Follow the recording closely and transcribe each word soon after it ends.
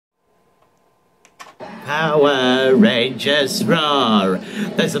Power Rangers roar.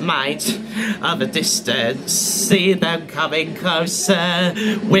 There's a mite of a distance, see them coming closer.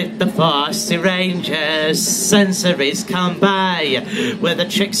 With the Force Rangers, sensories come by with the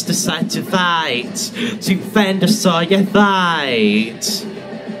tricks decide to fight, to fend us or you fight.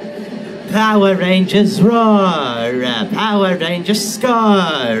 Power Rangers roar, Power Rangers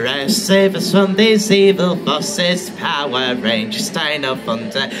score, save us from these evil bosses. Power Rangers Dino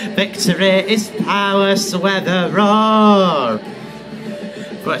thunder, victory is power, so weather roar.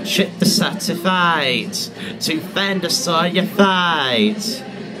 For a trick decide to fight, to fend us or you fight.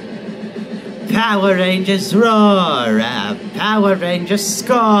 Power Rangers roar, Power Rangers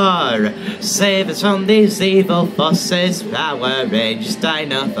score, save us from these evil bosses. Power Rangers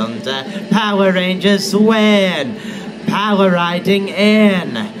Dino thunder, Power Rangers win, power riding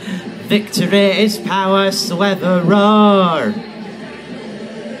in, victory is power, so ever roar.